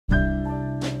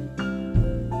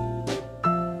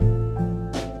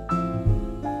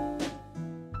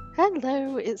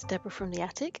Hello, it's Deborah from the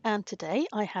Attic, and today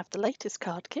I have the latest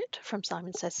card kit from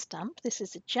Simon Says Stamp. This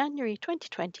is a January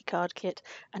 2020 card kit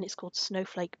and it's called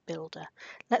Snowflake Builder.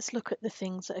 Let's look at the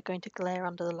things that are going to glare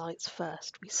under the lights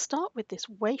first. We start with this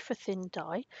wafer thin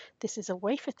die. This is a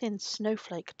wafer thin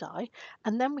snowflake die,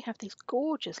 and then we have these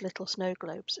gorgeous little snow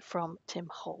globes from Tim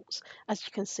Holtz. As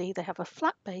you can see, they have a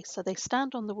flat base, so they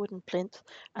stand on the wooden plinth,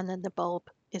 and then the bulb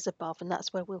is above, and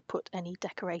that's where we'll put any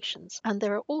decorations. And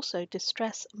there are also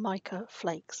distress mica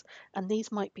flakes, and these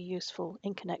might be useful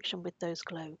in connection with those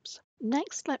globes.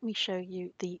 Next, let me show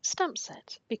you the stamp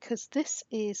set, because this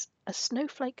is a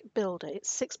snowflake builder. It's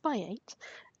 6 by 8.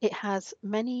 It has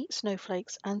many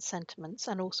snowflakes and sentiments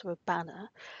and also a banner,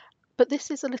 but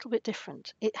this is a little bit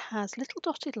different. It has little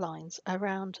dotted lines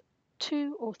around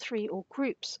 2 or 3 or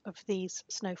groups of these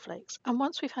snowflakes. And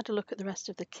once we've had a look at the rest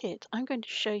of the kit, I'm going to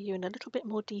show you in a little bit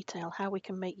more detail how we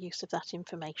can make use of that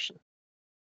information.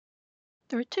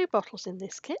 There are 2 bottles in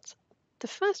this kit. The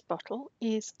first bottle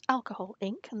is alcohol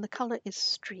ink and the colour is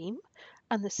Stream,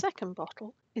 and the second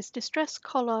bottle is Distress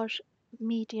Collage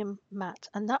Medium Matte,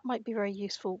 and that might be very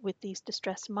useful with these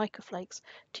distress mica flakes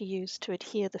to use to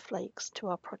adhere the flakes to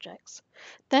our projects.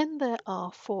 Then there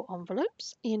are 4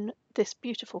 envelopes in this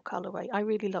beautiful colourway. I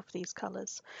really love these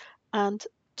colours, and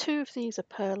 2 of these are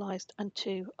pearlized and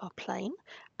 2 are plain.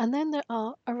 And then there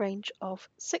are a range of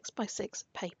 6 by 6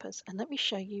 papers, and let me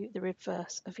show you the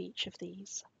reverse of each of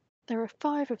these. There are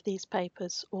 5 of these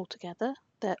papers altogether.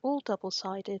 They're all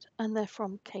double-sided and they're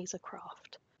from Kaiser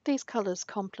Craft. These colours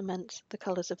complement the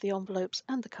colours of the envelopes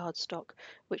and the cardstock,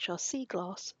 which are sea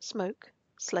glass, smoke,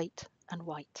 slate and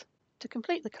white. To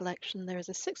complete the collection, there is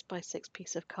a 6 by 6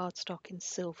 piece of cardstock in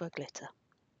silver glitter.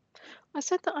 I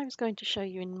said that I was going to show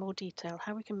you in more detail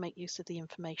how we can make use of the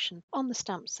information on the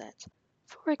stamp set.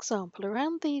 For example,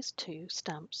 around these 2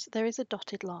 stamps there is a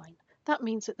dotted line. That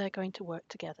means that they're going to work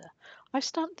together. I've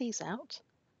stamped these out,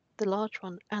 the large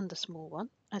one and the small one,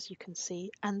 as you can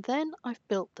see, and then I've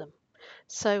built them.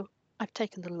 So I've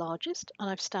taken the largest and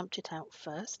I've stamped it out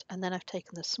first, and then I've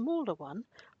taken the smaller one,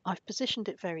 I've positioned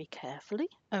it very carefully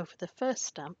over the first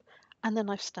stamp, and then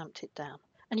I've stamped it down.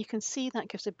 And you can see that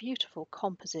gives a beautiful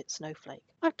composite snowflake.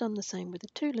 I've done the same with the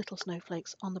 2 little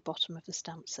snowflakes on the bottom of the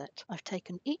stamp set. I've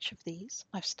taken each of these,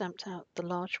 I've stamped out the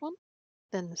large one,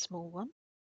 then the small one,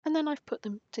 and then I've put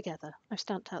them together. I've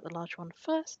stamped out the large one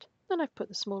first, then I've put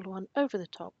the smaller one over the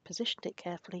top, positioned it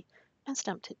carefully, and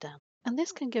stamped it down. And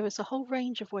this can give us a whole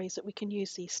range of ways that we can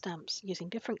use these stamps using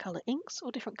different colour inks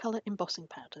or different colour embossing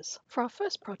powders. For our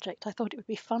first project, I thought it would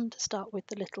be fun to start with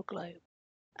the little globe,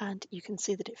 and you can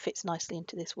see that it fits nicely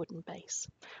into this wooden base.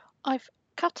 I've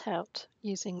cut out,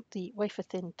 using the wafer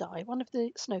thin die, one of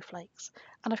the snowflakes,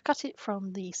 and I've cut it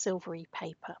from the silvery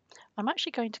paper. I'm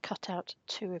actually going to cut out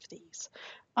 2 of these.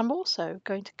 I'm also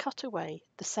going to cut away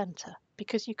the centre,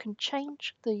 because you can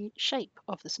change the shape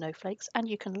of the snowflakes and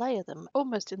you can layer them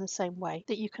almost in the same way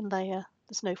that you can layer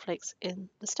the snowflakes in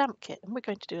the stamp kit, and we're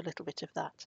going to do a little bit of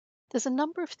that. There's a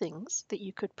number of things that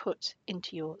you could put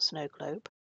into your snow globe.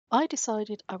 I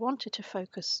decided I wanted to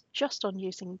focus just on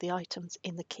using the items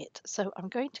in the kit, so I'm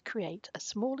going to create a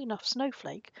small enough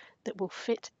snowflake that will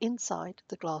fit inside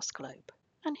the glass globe.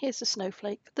 And here's a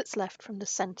snowflake that's left from the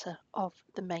centre of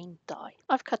the main die.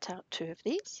 I've cut out 2 of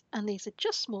these, and these are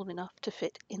just small enough to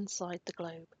fit inside the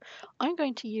globe. I'm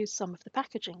going to use some of the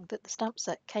packaging that the stamp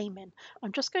set came in.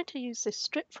 I'm just going to use this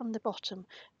strip from the bottom.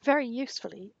 Very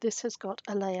usefully, this has got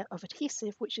a layer of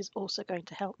adhesive which is also going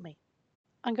to help me.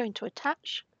 I'm going to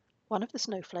attach one of the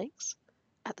snowflakes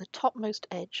at the topmost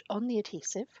edge on the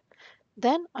adhesive.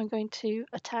 Then I'm going to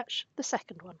attach the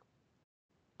second one.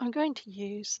 I'm going to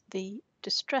use the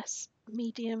Distress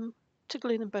Medium to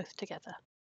glue them both together,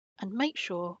 and make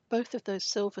sure both of those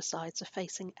silver sides are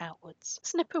facing outwards.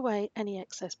 Snip away any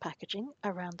excess packaging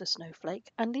around the snowflake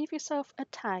and leave yourself a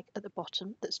tag at the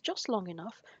bottom that's just long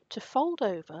enough to fold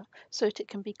over so that it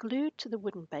can be glued to the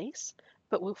wooden base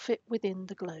but will fit within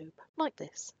the globe, like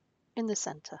this, in the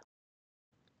centre.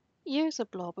 Use a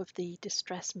blob of the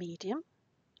Distress Medium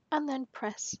and then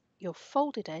press your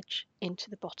folded edge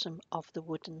into the bottom of the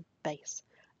wooden base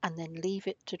and then leave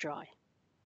it to dry.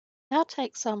 Now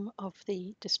take some of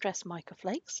the Distress mica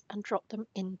flakes and drop them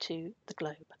into the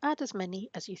globe. Add as many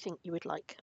as you think you would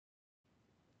like.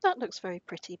 That looks very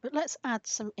pretty, but let's add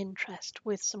some interest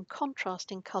with some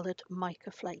contrasting coloured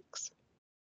mica flakes.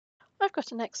 I've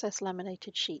got an excess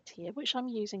laminated sheet here which I'm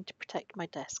using to protect my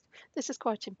desk. This is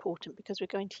quite important because we're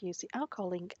going to use the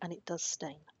alcohol ink and it does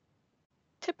stain.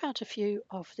 Tip out a few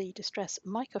of the Distress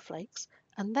mica flakes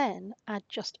and then add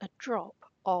just a drop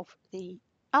of the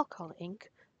alcohol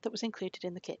ink that was included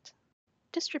in the kit.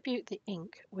 Distribute the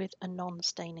ink with a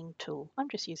non-staining tool. I'm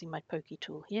just using my pokey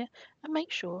tool here, and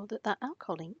make sure that that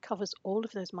alcohol ink covers all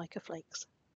of those mica flakes.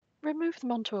 Remove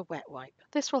them onto a wet wipe.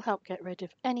 This will help get rid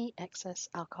of any excess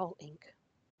alcohol ink.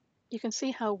 You can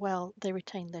see how well they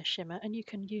retain their shimmer, and you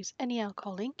can use any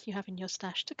alcohol ink you have in your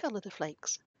stash to colour the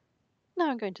flakes. Now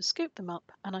I'm going to scoop them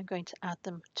up and I'm going to add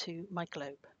them to my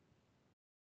globe.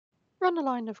 Run a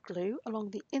line of glue along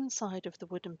the inside of the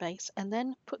wooden base and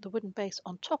then put the wooden base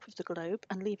on top of the globe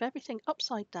and leave everything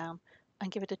upside down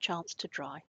and give it a chance to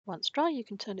dry. Once dry, you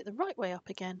can turn it the right way up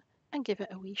again and give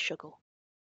it a wee shuggle.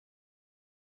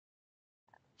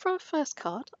 For our first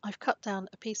card, I've cut down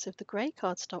a piece of the grey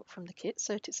cardstock from the kit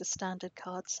so that it's a standard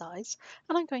card size,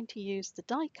 and I'm going to use the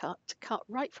die cut to cut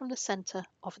right from the centre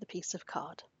of the piece of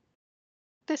card.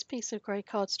 This piece of grey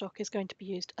cardstock is going to be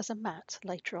used as a mat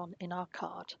later on in our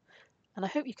card, and I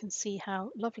hope you can see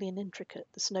how lovely and intricate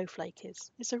the snowflake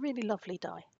is. It's a really lovely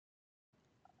die.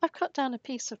 I've cut down a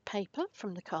piece of paper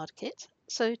from the card kit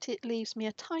so that it leaves me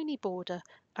a tiny border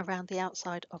around the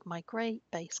outside of my grey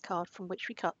base card from which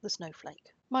we cut the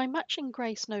snowflake. My matching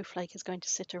grey snowflake is going to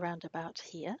sit around about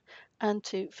here, and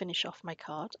to finish off my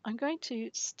card I'm going to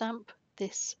stamp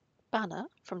this banner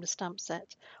from the stamp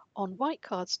set on white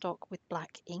cardstock with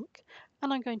black ink,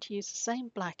 and I'm going to use the same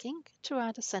black ink to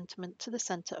add a sentiment to the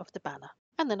centre of the banner,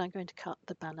 and then I'm going to cut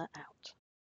the banner out.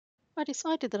 I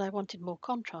decided that I wanted more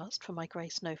contrast for my grey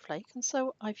snowflake, and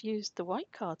so I've used the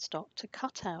white cardstock to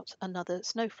cut out another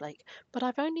snowflake, but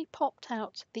I've only popped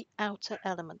out the outer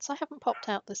elements. I haven't popped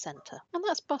out the centre. And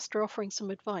that's Buster offering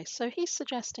some advice. So he's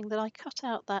suggesting that I cut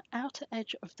out that outer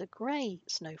edge of the grey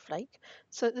snowflake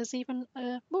so that there's even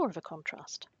more of a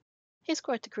contrast. He's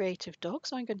quite a creative dog,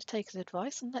 so I'm going to take his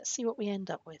advice and let's see what we end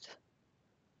up with.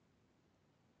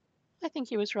 I think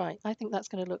he was right. I think that's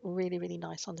going to look really, really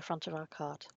nice on the front of our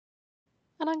card.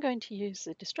 And I'm going to use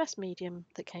the distress medium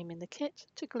that came in the kit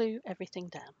to glue everything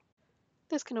down.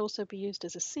 This can also be used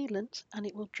as a sealant and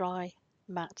it will dry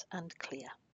matte and clear.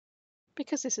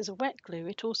 Because this is a wet glue,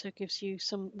 it also gives you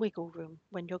some wiggle room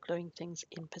when you're gluing things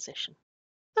in position.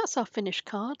 That's our finished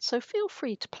card, so feel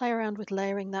free to play around with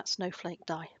layering that snowflake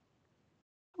die.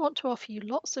 I want to offer you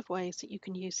lots of ways that you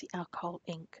can use the alcohol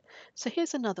ink. So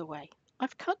here's another way.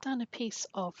 I've cut down a piece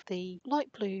of the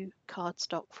light blue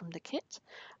cardstock from the kit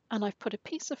and I've put a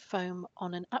piece of foam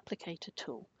on an applicator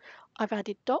tool. I've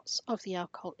added dots of the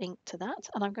alcohol ink to that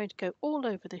and I'm going to go all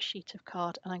over the sheet of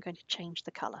card and I'm going to change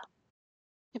the colour.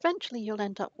 Eventually you'll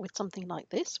end up with something like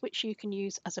this, which you can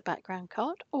use as a background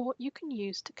card or you can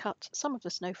use to cut some of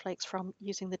the snowflakes from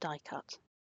using the die cut.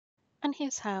 And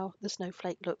here's how the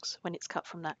snowflake looks when it's cut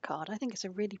from that card. I think it's a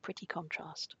really pretty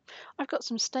contrast. I've got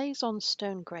some Stays On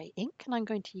Stone Grey ink and I'm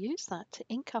going to use that to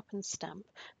ink up and stamp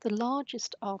the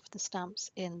largest of the stamps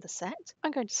in the set.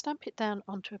 I'm going to stamp it down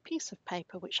onto a piece of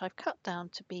paper which I've cut down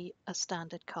to be a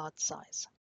standard card size.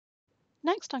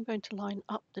 Next I'm going to line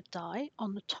up the die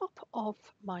on the top of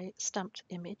my stamped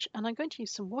image and I'm going to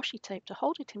use some washi tape to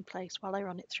hold it in place while I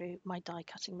run it through my die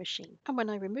cutting machine. And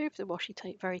when I remove the washi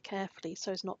tape very carefully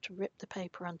so as not to rip the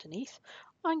paper underneath,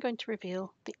 I'm going to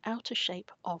reveal the outer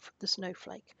shape of the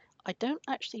snowflake. I don't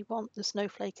actually want the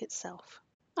snowflake itself.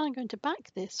 I'm going to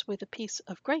back this with a piece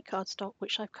of grey cardstock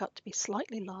which I've cut to be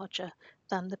slightly larger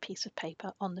than the piece of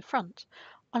paper on the front.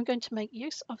 I'm going to make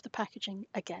use of the packaging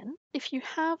again. If you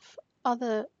have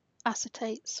other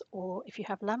acetates or if you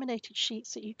have laminated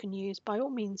sheets that you can use, by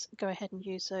all means go ahead and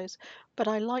use those, but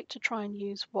I like to try and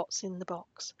use what's in the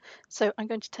box. So I'm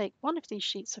going to take one of these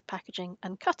sheets of packaging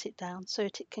and cut it down so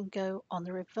that it can go on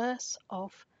the reverse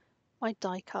of my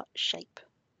die cut shape,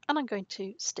 and I'm going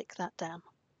to stick that down.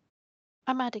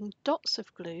 I'm adding dots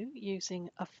of glue using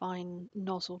a fine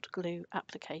nozzled glue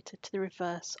applicator to the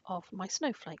reverse of my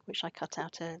snowflake which I cut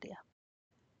out earlier.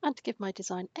 And to give my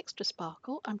design extra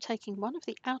sparkle, I'm taking one of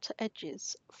the outer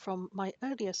edges from my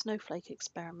earlier snowflake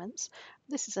experiments.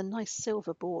 This is a nice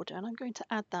silver border and I'm going to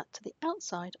add that to the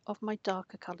outside of my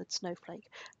darker coloured snowflake.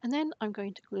 And then I'm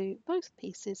going to glue both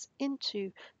pieces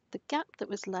into the gap that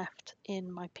was left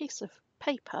in my piece of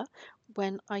paper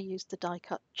when I used the die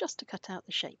cut just to cut out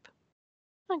the shape.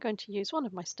 I'm going to use one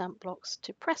of my stamp blocks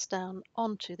to press down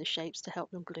onto the shapes to help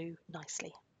them glue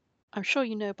nicely. I'm sure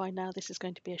you know by now this is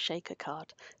going to be a shaker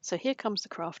card. So here comes the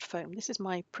craft foam. This is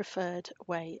my preferred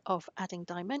way of adding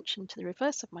dimension to the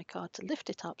reverse of my card to lift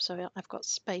it up so I've got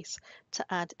space to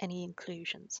add any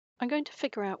inclusions. I'm going to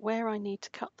figure out where I need to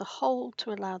cut the hole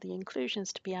to allow the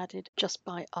inclusions to be added just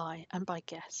by eye and by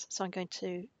guess. So I'm going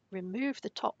to remove the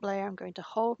top layer, I'm going to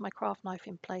hold my craft knife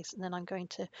in place and then I'm going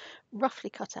to roughly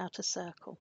cut out a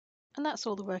circle. And that's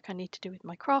all the work I need to do with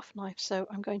my craft knife, so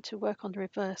I'm going to work on the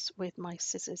reverse with my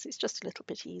scissors. It's just a little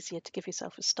bit easier to give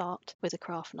yourself a start with a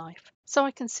craft knife. So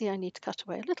I can see I need to cut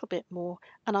away a little bit more,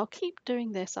 and I'll keep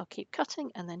doing this. I'll keep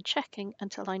cutting and then checking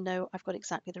until I know I've got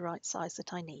exactly the right size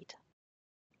that I need.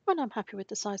 When I'm happy with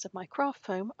the size of my craft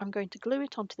foam, I'm going to glue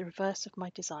it onto the reverse of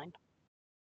my design.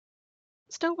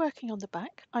 Still working on the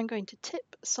back, I'm going to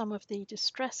tip some of the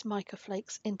distress mica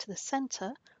flakes into the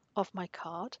center of my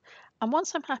card, and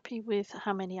once I'm happy with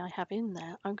how many I have in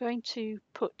there, I'm going to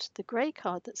put the grey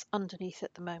card that's underneath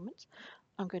at the moment.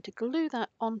 I'm going to glue that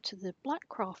onto the black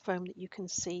craft foam that you can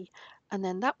see, and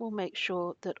then that will make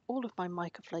sure that all of my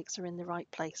mica flakes are in the right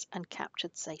place and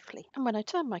captured safely. And when I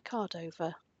turn my card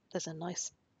over, there's a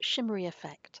nice shimmery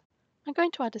effect. I'm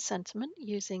going to add a sentiment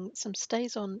using some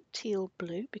StazOn teal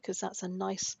blue because that's a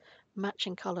nice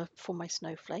matching colour for my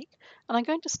snowflake, and I'm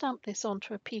going to stamp this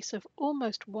onto a piece of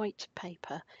almost white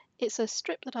paper. It's a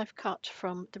strip that I've cut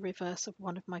from the reverse of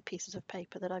one of my pieces of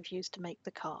paper that I've used to make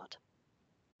the card.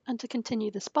 And to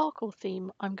continue the sparkle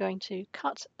theme, I'm going to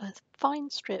cut a fine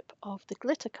strip of the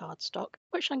glitter cardstock,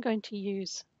 which I'm going to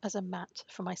use as a mat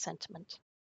for my sentiment.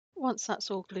 Once that's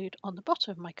all glued on the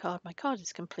bottom of my card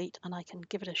is complete and I can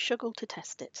give it a shuggle to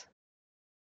test it.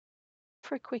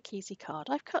 For a quick easy card,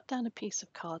 I've cut down a piece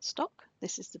of cardstock.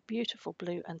 This is the beautiful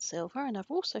blue and silver, and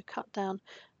I've also cut down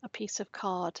a piece of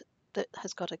card that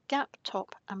has got a gap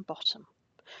top and bottom.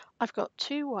 I've got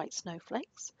 2 white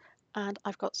snowflakes and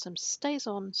I've got some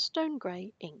StazOn stone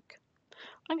grey ink.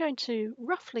 I'm going to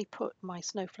roughly put my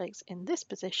snowflakes in this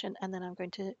position and then I'm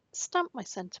going to stamp my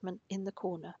sentiment in the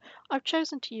corner. I've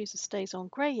chosen to use a StazOn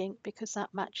grey ink because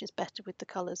that matches better with the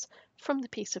colours from the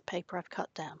piece of paper I've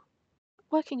cut down.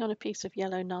 Working on a piece of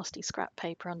yellow nasty scrap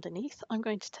paper underneath, I'm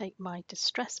going to take my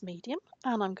distress medium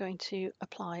and I'm going to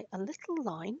apply a little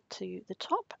line to the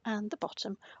top and the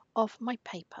bottom of my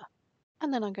paper.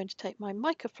 And then I'm going to take my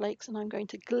mica flakes and I'm going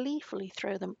to gleefully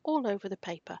throw them all over the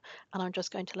paper, and I'm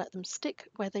just going to let them stick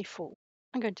where they fall.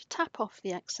 I'm going to tap off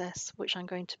the excess, which I'm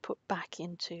going to put back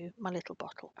into my little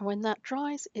bottle. And when that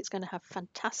dries, it's going to have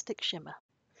fantastic shimmer.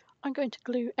 I'm going to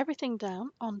glue everything down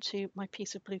onto my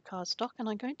piece of blue cardstock, and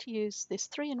I'm going to use this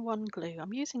 3-in-1 glue.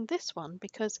 I'm using this one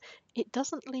because it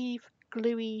doesn't leave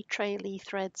gluey, traily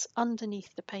threads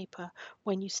underneath the paper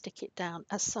when you stick it down,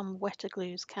 as some wetter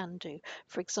glues can do.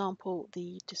 For example,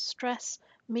 the Distress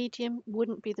Medium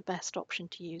wouldn't be the best option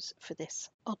to use for this.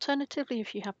 Alternatively,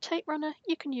 if you have tape runner,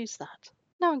 you can use that.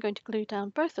 Now I'm going to glue down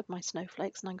both of my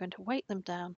snowflakes and I'm going to weight them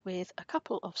down with a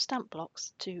couple of stamp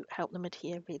blocks to help them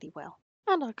adhere really well.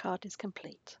 And our card is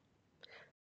complete.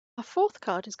 Our fourth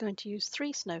card is going to use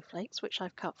 3 snowflakes which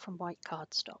I've cut from white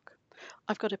cardstock.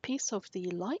 I've got a piece of the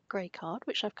light grey card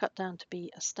which I've cut down to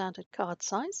be a standard card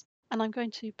size, and I'm going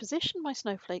to position my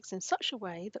snowflakes in such a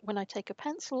way that when I take a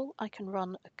pencil I can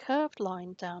run a curved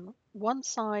line down one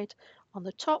side on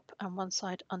the top and one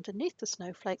side underneath the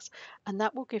snowflakes, and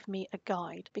that will give me a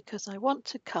guide because I want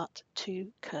to cut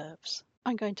 2 curves.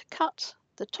 I'm going to cut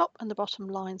the top and the bottom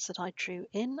lines that I drew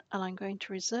in, and I'm going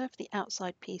to reserve the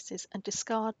outside pieces and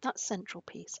discard that central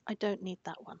piece. I don't need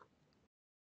that one.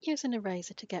 Use an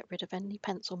eraser to get rid of any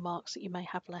pencil marks that you may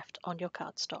have left on your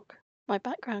cardstock. My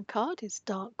background card is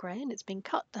dark grey and it's been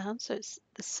cut down so it's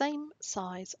the same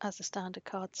size as the standard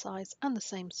card size and the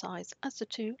same size as the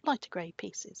 2 lighter grey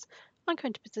pieces. I'm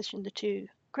going to position the 2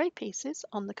 grey pieces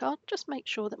on the card, just make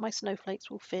sure that my snowflakes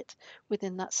will fit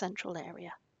within that central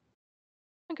area.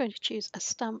 I'm going to choose a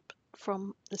stamp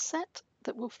from the set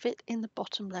that will fit in the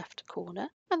bottom left corner,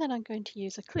 and then I'm going to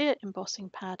use a clear embossing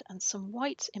pad and some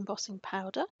white embossing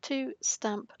powder to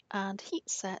stamp and heat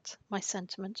set my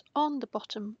sentiment on the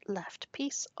bottom left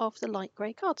piece of the light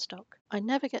grey cardstock. I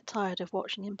never get tired of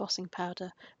watching embossing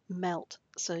powder melt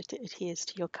so that it adheres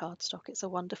to your cardstock. It's a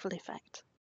wonderful effect.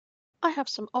 I have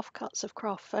some offcuts of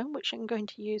craft foam which I'm going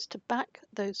to use to back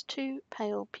those 2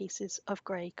 pale pieces of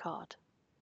grey card.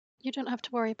 You don't have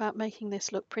to worry about making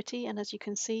this look pretty, and as you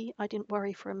can see, I didn't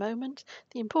worry for a moment.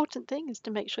 The important thing is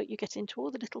to make sure you get into all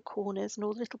the little corners and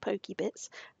all the little pokey bits,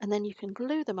 and then you can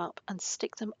glue them up and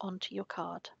stick them onto your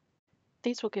card.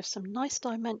 These will give some nice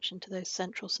dimension to those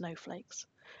central snowflakes.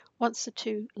 Once the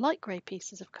 2 light grey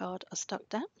pieces of card are stuck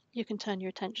down, you can turn your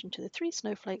attention to the 3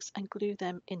 snowflakes and glue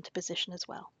them into position as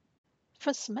well.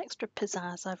 For some extra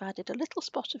pizzazz, I've added a little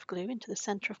spot of glue into the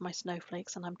centre of my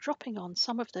snowflakes, and I'm dropping on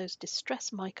some of those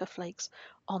Distress mica flakes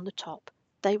on the top.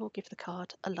 They will give the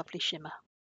card a lovely shimmer.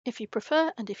 If you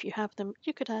prefer, and if you have them,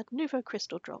 you could add Nouveau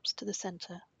crystal drops to the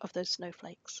centre of those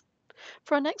snowflakes.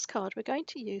 For our next card, we're going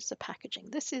to use the packaging.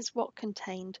 This is what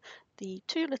contained the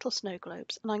 2 little snow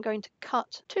globes, and I'm going to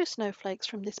cut 2 snowflakes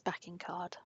from this backing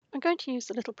card. I'm going to use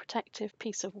a little protective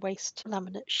piece of waste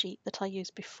laminate sheet that I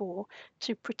used before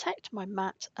to protect my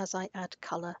mat as I add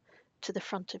colour to the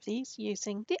front of these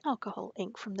using the alcohol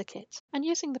ink from the kit. And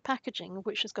using the packaging,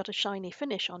 which has got a shiny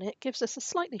finish on it, gives us a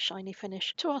slightly shiny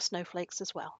finish to our snowflakes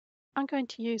as well. I'm going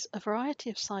to use a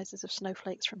variety of sizes of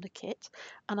snowflakes from the kit,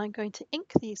 and I'm going to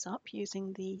ink these up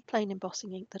using the plain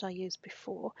embossing ink that I used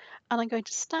before, and I'm going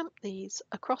to stamp these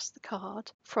across the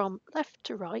card from left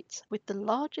to right, with the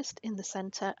largest in the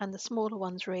centre and the smaller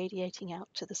ones radiating out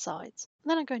to the sides. And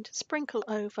then I'm going to sprinkle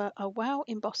over a WOW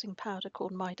embossing powder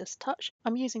called Midas Touch.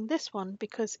 I'm using this one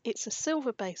because it's a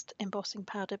silver based embossing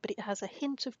powder, but it has a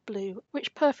hint of blue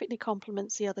which perfectly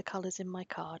complements the other colours in my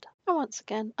card. And once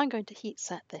again I'm going to heat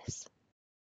set this.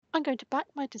 I'm going to back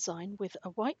my design with a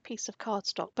white piece of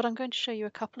cardstock, but I'm going to show you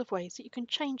a couple of ways that you can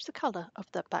change the colour of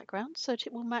that background so that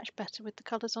it will match better with the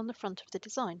colours on the front of the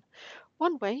design.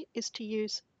 One way is to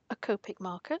use a Copic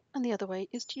marker and the other way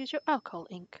is to use your alcohol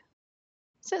ink.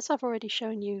 Since I've already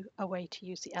shown you a way to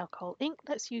use the alcohol ink,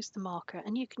 let's use the marker,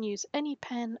 and you can use any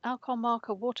pen, alcohol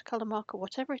marker, watercolour marker,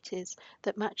 whatever it is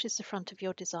that matches the front of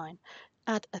your design.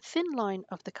 Add a thin line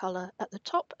of the colour at the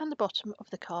top and the bottom of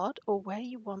the card, or where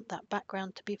you want that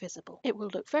background to be visible. It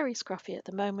will look very scruffy at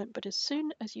the moment, but as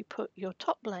soon as you put your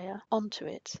top layer onto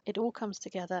it, it all comes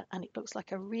together and it looks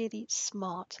like a really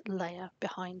smart layer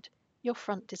behind your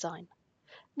front design.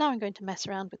 Now I'm going to mess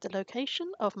around with the location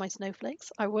of my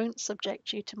snowflakes. I won't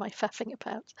subject you to my faffing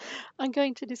about. I'm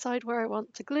going to decide where I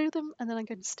want to glue them and then I'm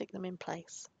going to stick them in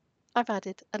place. I've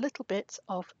added a little bit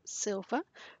of silver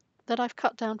that I've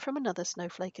cut down from another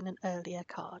snowflake in an earlier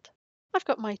card. I've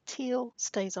got my teal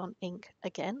StazOn ink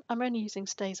again. I'm only using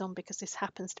StazOn because this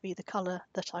happens to be the colour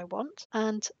that I want,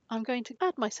 and I'm going to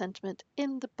add my sentiment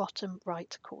in the bottom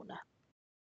right corner.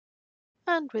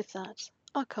 And with that,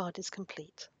 our card is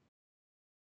complete.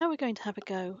 Now we're going to have a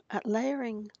go at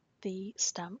layering the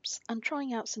stamps and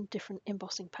trying out some different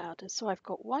embossing powders. So I've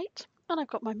got white and I've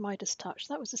got my Midas Touch.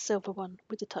 That was a silver one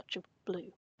with a touch of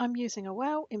blue. I'm using a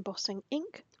WOW embossing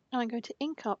ink and I'm going to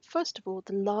ink up first of all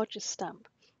the largest stamp.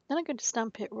 Then I'm going to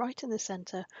stamp it right in the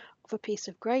centre of a piece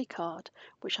of grey card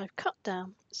which I've cut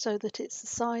down so that it's the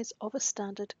size of a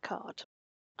standard card.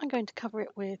 I'm going to cover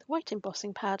it with white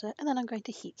embossing powder and then I'm going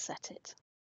to heat set it.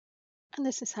 And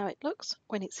this is how it looks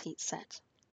when it's heat set.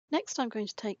 Next I'm going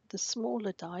to take the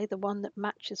smaller die, the one that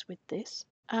matches with this,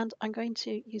 and I'm going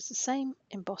to use the same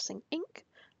embossing ink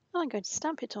and I'm going to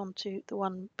stamp it onto the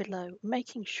one below,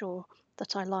 making sure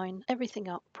that I line everything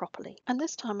up properly. And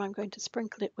this time I'm going to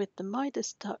sprinkle it with the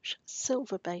Midas Touch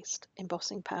silver based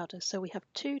embossing powder, so we have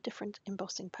two different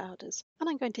embossing powders, and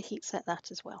I'm going to heat set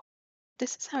that as well.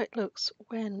 This is how it looks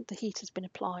when the heat has been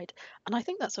applied, and I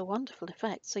think that's a wonderful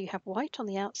effect. So you have white on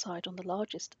the outside on the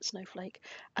largest snowflake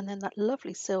and then that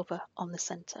lovely silver on the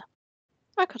centre.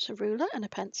 I've got a ruler and a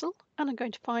pencil and I'm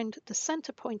going to find the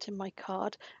centre point in my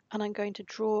card and I'm going to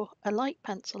draw a light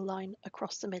pencil line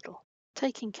across the middle,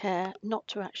 taking care not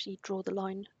to actually draw the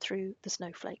line through the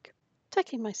snowflake.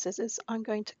 Taking my scissors, I'm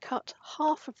going to cut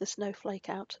half of the snowflake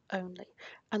out only,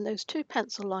 and those two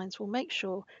pencil lines will make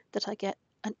sure that I get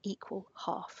an equal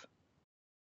half.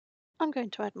 I'm going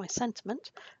to add my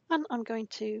sentiment and I'm going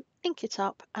to ink it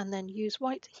up and then use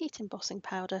white heat embossing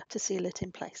powder to seal it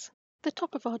in place. The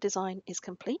top of our design is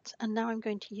complete, and now I'm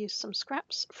going to use some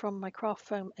scraps from my craft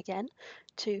foam again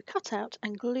to cut out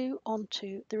and glue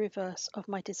onto the reverse of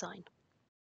my design.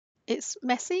 It's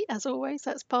messy as always,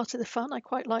 that's part of the fun. I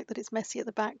quite like that it's messy at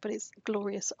the back but it's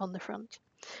glorious on the front.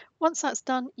 Once that's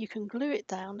done, you can glue it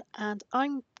down, and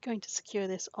I'm going to secure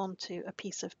this onto a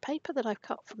piece of paper that I've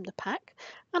cut from the pack,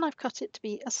 and I've cut it to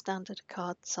be a standard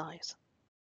card size.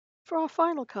 For our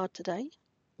final card today,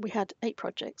 we had 8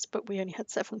 projects, but we only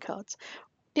had 7 cards.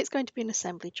 It's going to be an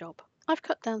assembly job. I've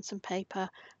cut down some paper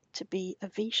to be a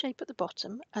V shape at the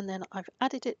bottom, and then I've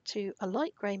added it to a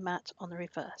light grey mat on the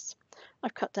reverse.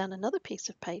 I've cut down another piece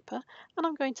of paper and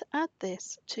I'm going to add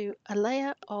this to a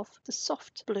layer of the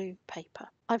soft blue paper.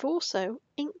 I've also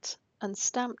inked and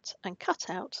stamped and cut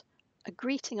out a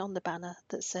greeting on the banner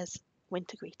that says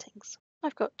Winter Greetings.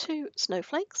 I've got 2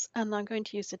 snowflakes and I'm going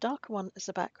to use the darker one as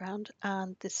the background,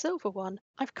 and the silver one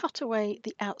I've cut away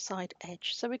the outside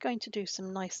edge, so we're going to do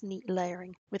some nice neat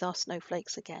layering with our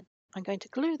snowflakes again. I'm going to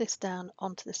glue this down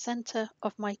onto the centre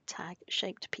of my tag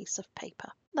shaped piece of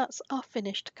paper. That's our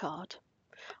finished card.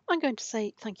 I'm going to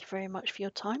say thank you very much for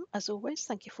your time. As always,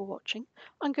 thank you for watching.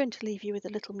 I'm going to leave you with a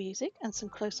little music and some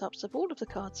close-ups of all of the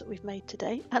cards that we've made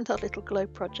today and our little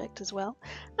globe project as well.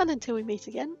 And until we meet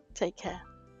again, take care.